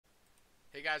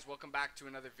Hey guys, welcome back to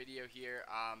another video here.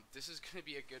 This is going to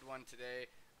be a good one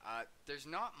today. There's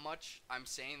not much I'm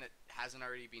saying that hasn't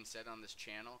already been said on this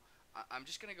channel. I'm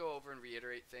just going to go over and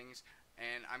reiterate things,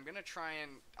 and I'm going to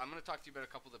talk to you about a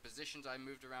couple of the positions I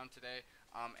moved around today,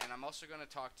 and I'm also going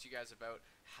to talk to you guys about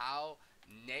how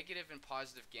negative and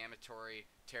positive gamma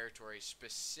territory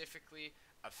specifically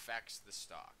affects the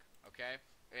stock. Okay,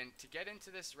 and to get into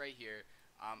this right here,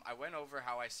 I went over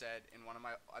how I said in one of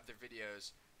my other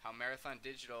videos how Marathon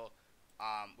Digital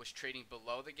was trading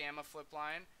below the gamma flip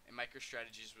line and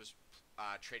MicroStrategies was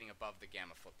trading above the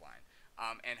gamma flip line,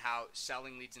 and how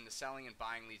selling leads into selling and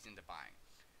buying leads into buying.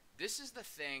 This is the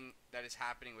thing that is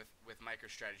happening with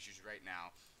MicroStrategies right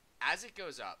now. As it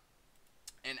goes up,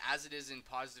 and as it is in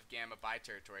positive gamma buy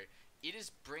territory, it is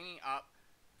bringing up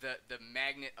the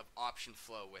magnet of option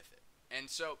flow with it. And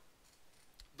so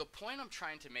the point I'm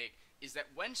trying to make is that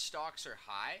when stocks are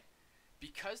high,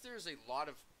 because there's a lot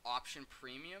of option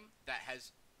premium that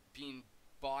has been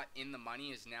bought in the money,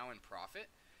 is now in profit,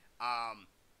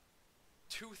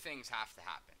 two things have to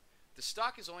happen. The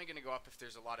stock is only going to go up if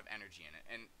there's a lot of energy in it,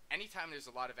 and anytime there's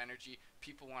a lot of energy,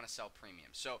 people want to sell premium.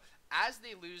 So as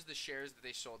they lose the shares that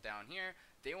they sold down here,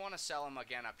 they want to sell them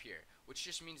again up here, which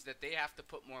just means that they have to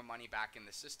put more money back in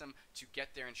the system to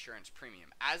get their insurance premium.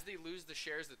 As they lose the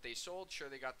shares that they sold, sure,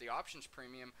 they got the options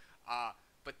premium,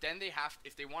 but then they have,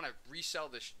 if they want to resell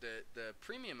the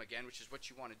premium again, which is what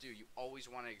you want to do, you always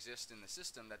want to exist in the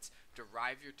system that's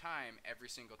derive your time every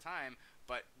single time.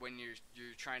 But when you're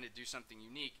trying to do something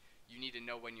unique, you need to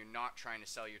know when you're not trying to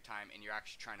sell your time and you're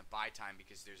actually trying to buy time,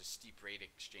 because there's a steep rate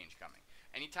exchange coming.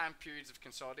 Anytime periods of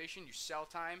consolidation, you sell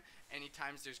time.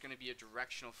 Anytime there's going to be a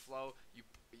directional flow, you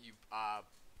buy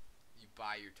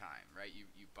your time, right?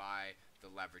 You buy the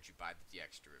leverage, you buy the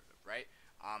DX derivative, right?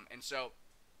 And so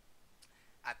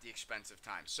at the expense of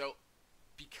time. So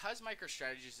because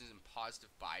MicroStrategies is in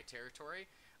positive buy territory,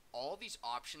 all these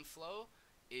option flow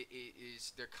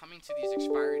they're coming to these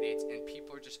expiry dates and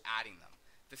people are just adding them.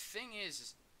 The thing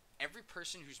is every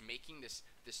person who's making this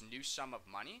new sum of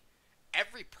money,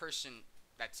 every person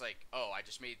that's like, oh, I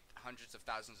just made hundreds of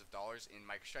thousands of dollars in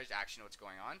MicroStrategies, actually know what's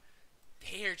going on,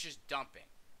 they are just dumping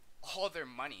all their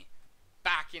money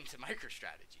back into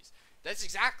MicroStrategies. That's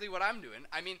exactly what I'm doing.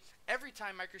 I mean, every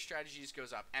time MicroStrategies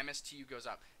goes up, MSTU goes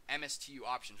up, MSTU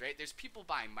options, right? There's people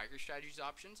buying MicroStrategies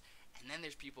options, and then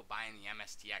there's people buying the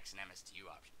MSTX and MSTU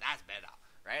options. That's better,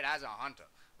 right? As a hunter,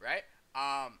 right?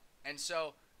 And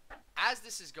so as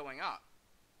this is going up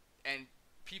and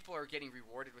people are getting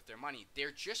rewarded with their money,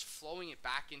 they're just flowing it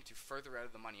back into further out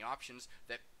of the money options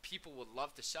that people would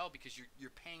love to sell, because you're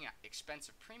paying an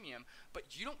expensive premium, but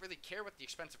you don't really care what the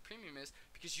expensive premium is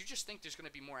because you just think there's going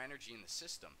to be more energy in the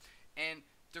system. And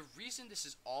the reason this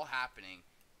is all happening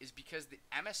is because the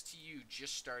MSTU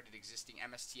just started existing,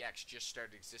 MSTX just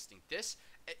started existing. This,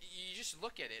 you just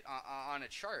look at it on a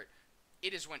chart,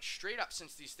 it has went straight up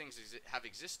since these things have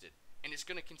existed, and it's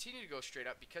going to continue to go straight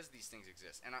up because these things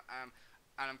exist. And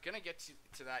I'm going to get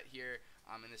to that here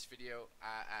in this video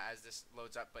as this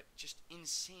loads up, but just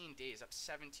insane days, up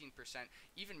 17%.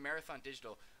 Even Marathon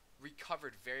Digital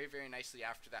recovered very, very nicely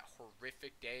after that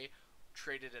horrific day,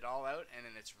 traded it all out, and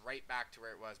then it's right back to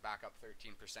where it was, back up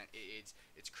 13%.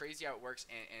 It's crazy how it works,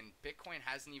 and Bitcoin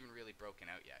hasn't even really broken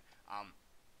out yet.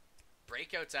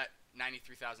 Breakouts at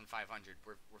 93,500,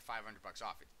 we're $500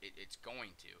 off. It's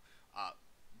going to.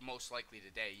 Most likely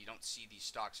today. You don't see these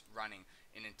stocks running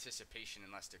in anticipation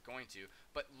unless they're going to.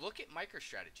 But look at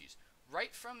MicroStrategies.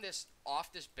 Right from this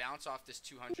bounce off this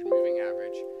 200 moving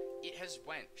average, it has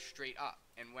went straight up.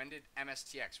 And when did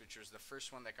MSTX, which was the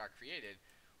first one that got created,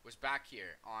 was back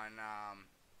here on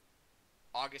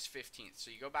August 15th.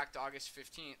 So you go back to August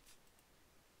 15th.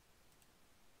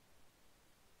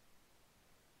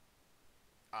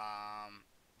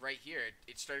 Right here,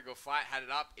 it started to go flat, had it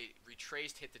up, it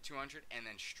retraced, hit the 200, and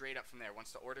then straight up from there.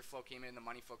 Once the order flow came in, the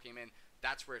money flow came in,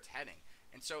 that's where it's heading.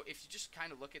 And so if you just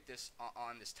kind of look at this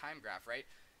on this time graph, right,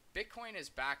 Bitcoin is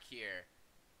back here,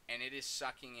 and it is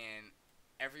sucking in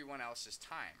everyone else's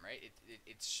time, right?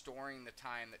 It's storing the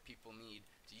time that people need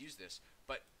to use this.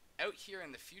 But out here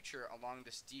in the future, along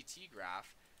this DT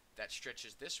graph that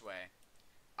stretches this way,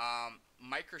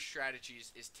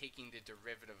 MicroStrategies is taking the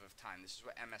derivative of time. This is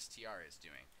what MSTR is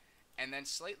doing. And then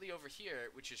slightly over here,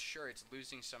 which is sure it's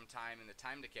losing some time in the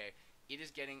time decay, it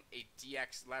is getting a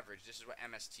DX leverage. This is what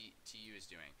MSTU is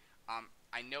doing.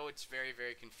 I know it's very,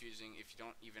 very confusing if you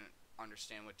don't even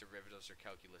understand what derivatives or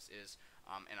calculus is,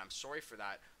 and I'm sorry for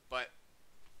that, but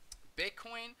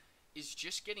Bitcoin is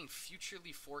just getting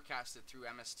futurely forecasted through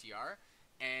MSTR,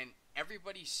 and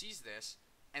everybody sees this,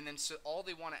 And then so all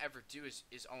they want to ever do is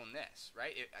own this,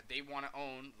 right? They want to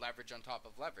own leverage on top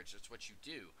of leverage. That's what you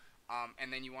do.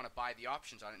 And then you want to buy the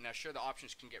options on it. Now, sure, the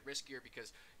options can get riskier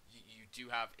because you do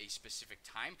have a specific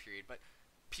time period, but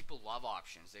people love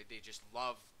options. They just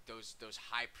love those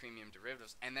high premium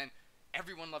derivatives. And then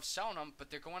everyone loves selling them,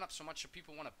 but they're going up so much that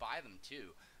people want to buy them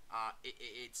too.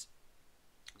 It's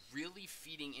really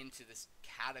feeding into this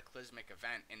cataclysmic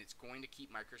event, and it's going to keep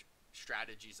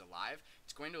MicroStrategies alive.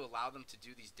 It's going to allow them to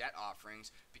do these debt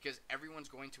offerings because everyone's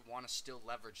going to want to still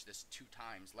leverage this 2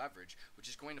 times leverage, which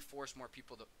is going to force more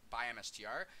people to buy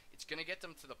MSTR. It's going to get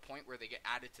them to the point where they get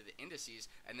added to the indices,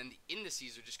 and then the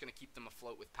indices are just going to keep them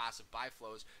afloat with passive buy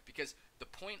flows, because the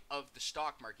point of the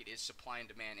stock market is supply and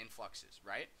demand influxes,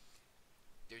 right?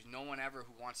 There's no one ever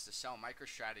who wants to sell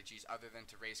MicroStrategies other than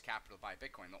to raise capital to buy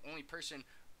Bitcoin. The only person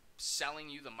selling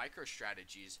you the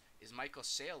MicroStrategies is Michael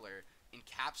Saylor,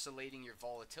 encapsulating your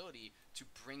volatility to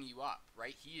bring you up,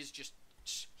 right? He's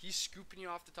scooping you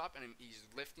off the top, and he's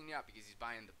lifting you up because he's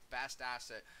buying the best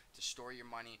asset to store your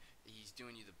money. He's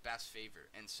doing you the best favor.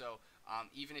 And so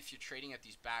even if you're trading at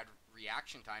these bad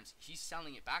reaction times, he's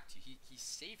selling it back to you. He's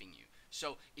saving you.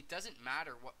 So it doesn't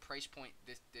matter what price point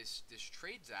this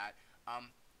trades at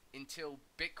until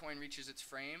Bitcoin reaches its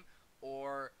frame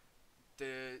or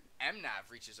the MNAV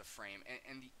reaches a frame.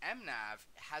 And the MNAV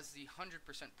has the 100%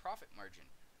 profit margin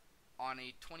on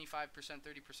a 25%, 30%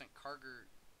 Carger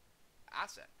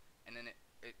asset. And then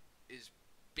it is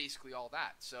basically all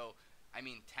that. So, I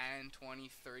mean, 10, 20,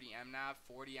 30 MNAV,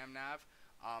 40 MNAV,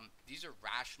 these are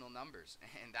rational numbers.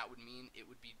 And that would mean it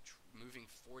would be moving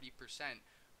 40%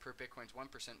 per Bitcoin's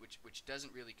 1%, which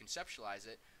doesn't really conceptualize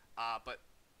it. But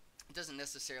it doesn't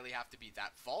necessarily have to be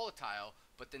that volatile,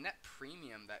 but the net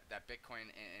premium that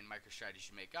Bitcoin and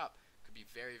MicroStrategy make up could be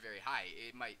very, very high.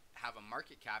 It might have a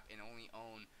market cap and only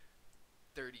own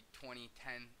 30, 20,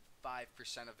 10,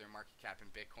 5% of their market cap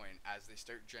in Bitcoin as they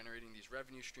start generating these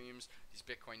revenue streams, these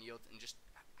Bitcoin yields, and just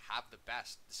have the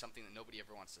best, something that nobody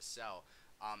ever wants to sell.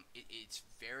 It's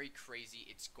very crazy.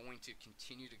 It's going to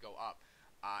continue to go up.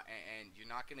 And you're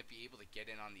not going to be able to get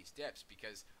in on these dips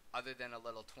because other than a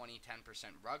little 20, 10%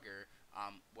 rugger,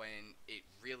 when it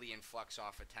really influx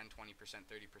off a 10, 20%,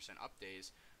 30% up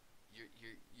days,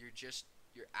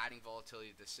 you're adding volatility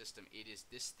to the system.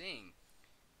 This thing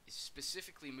is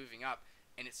specifically moving up,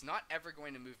 and it's not ever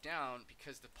going to move down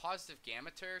because the positive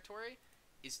gamma territory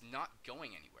is not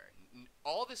going anywhere.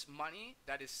 All this money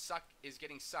that is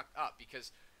getting sucked up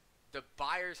because the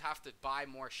buyers have to buy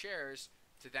more shares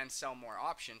to then sell more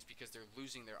options because they're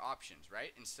losing their options,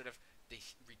 right? Instead of they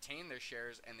retain their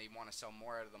shares and they want to sell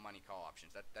more out of the money call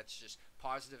options. That's just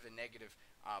positive and negative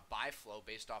buy flow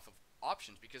based off of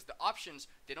options, because the options,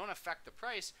 they don't affect the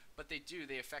price, but they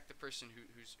affect the person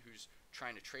who's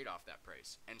trying to trade off that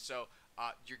price. And so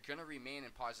you're going to remain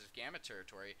in positive gamma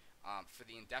territory for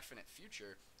the indefinite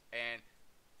future, and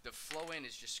the flow in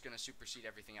is just going to supersede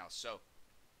everything else. So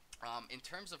in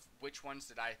terms of which ones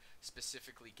did I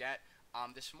specifically get,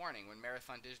 this morning when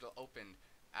Marathon Digital opened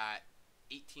at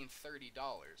 $18.30,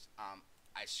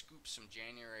 I scooped some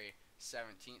January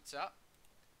 17th up.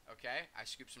 Okay, I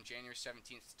scooped some January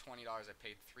 17th to $20. I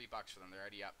paid $3 for them. They're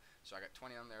already up. So I got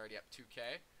 20 of them. They're already up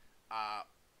 2K.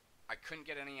 I couldn't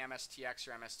get any MSTX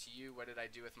or MSTU. What did I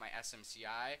do with my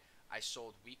SMCI? I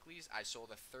sold weeklies. I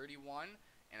sold a 31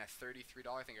 and a $33.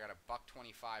 I think I got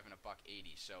 $1.25 and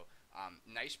 $1.80. So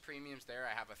nice premiums there.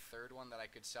 I have a third one that I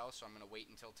could sell, so I'm going to wait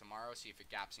until tomorrow, see if it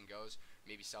gaps and goes.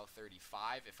 Maybe sell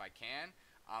 35 if I can.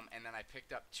 And then I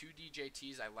picked up 2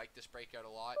 DJTs. I like this breakout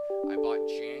a lot. I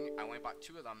only bought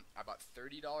 2 of them. I bought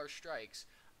 $30 strikes.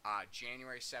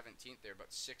 January 17th, they're about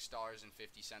 $6.50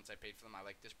 I paid for them. I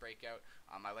like this breakout.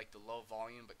 I like the low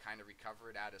volume, but kind of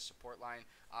recovered at a support line.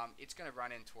 It's going to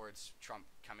run in towards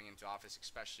Trump coming into office,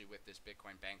 especially with this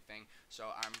Bitcoin bank thing.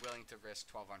 So I'm willing to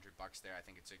risk $1,200 there. I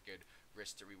think it's a good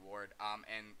risk to reward.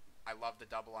 And I love the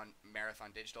double on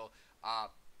Marathon Digital.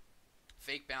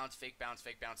 Fake bounce, fake bounce,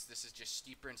 fake bounce. This is just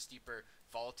steeper and steeper.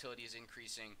 Volatility is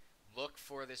increasing. Look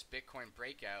for this Bitcoin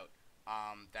breakout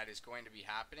that is going to be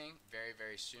happening very,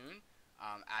 very soon.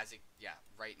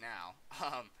 Right now.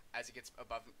 As it gets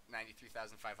above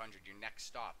 93,500, your next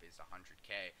stop is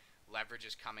 100K. Leverage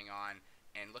is coming on.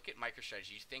 And look at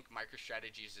MicroStrategy. You think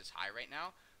MicroStrategy is high right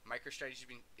now? MicroStrategy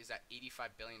is at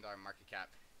 $85 billion market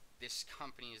cap. This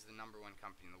company is the #1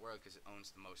 company in the world because it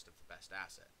owns the most of the best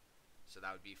asset. So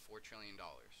that would be $4 trillion.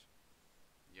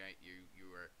 Right?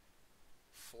 You were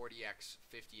 40x,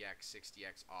 50x,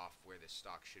 60x off where this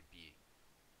stock should be.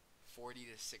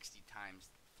 40 to 60 times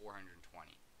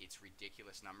 420. It's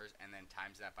ridiculous numbers, and then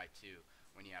times that by 2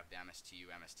 when you have the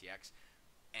MSTU MSTX.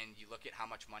 and you look at how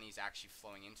much money is actually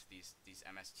flowing into these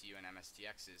MSTU and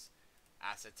MSTXs.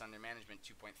 Assets under management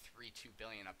 2.32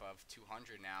 billion, above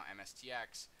 200 now.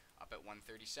 MSTX up at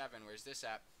 137. Where's this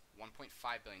at? 1.5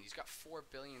 billion. He's got $4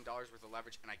 billion worth of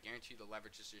leverage, and I guarantee you the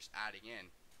leverage is just adding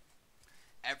in.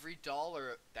 Every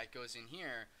dollar that goes in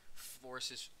here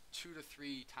forces 2 to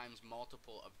 3 times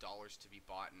multiple of dollars to be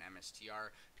bought in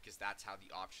MSTR, because that's how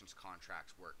the options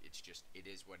contracts work. It's just, it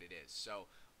is what it is. So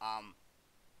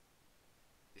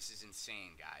this is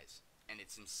insane, guys, and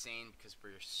it's insane because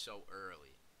we're so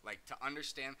early. Like, to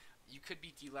understand, you could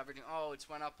be deleveraging. Oh, it's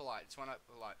went up a lot. It's went up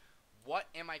a lot. What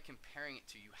am I comparing it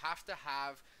to? You have to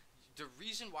have, the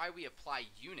reason why we apply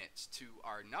units to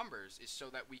our numbers is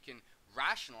so that we can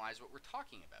rationalize what we're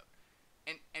talking about.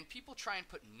 And people try and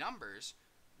put numbers,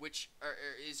 which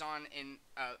is on in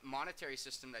a monetary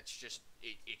system that's just,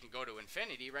 it can go to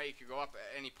infinity, right? It can go up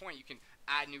at any point. You can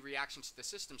add new reactions to the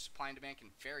system. Supply and demand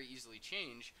can very easily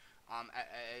change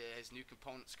as new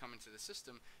components come into the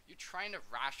system. You're trying to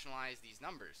rationalize these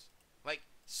numbers. Like,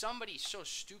 somebody so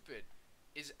stupid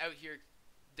is out here,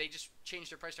 they just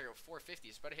changed their price target to 450.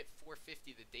 It's about to hit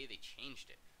 450 the day they changed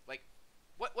it. Like,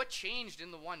 what changed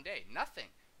in the one day? Nothing.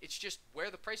 It's just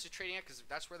where the price is trading at, because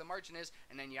that's where the margin is,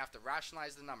 and then you have to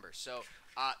rationalize the numbers. So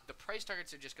the price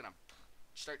targets are just going to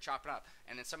start chopping up,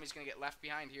 and then somebody's going to get left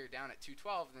behind here down at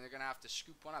 212, and they're going to have to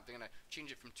scoop one up. They're going to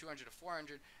change it from 200 to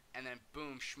 400, and then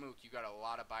boom, schmook, you got a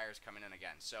lot of buyers coming in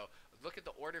again. So look at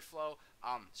the order flow,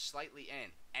 slightly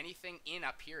in. Anything in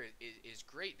up here is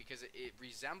great, because it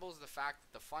resembles the fact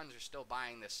that the funds are still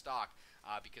buying this stock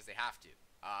because they have to.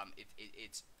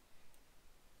 It's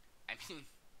I mean,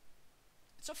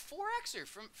 it's a 4xer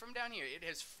from down here. It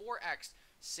has 4x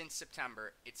since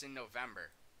September. It's in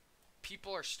November.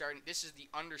 People are starting, this is the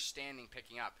understanding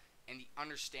picking up, and the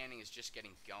understanding is just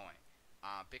getting going.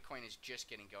 Bitcoin is just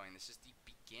getting going. This is the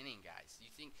beginning, guys. You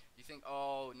think,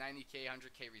 oh, 90K,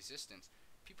 100K resistance.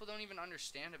 People don't even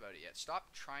understand about it yet.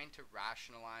 Stop trying to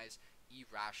rationalize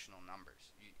irrational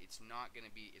numbers. It's not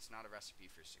a recipe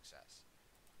for success.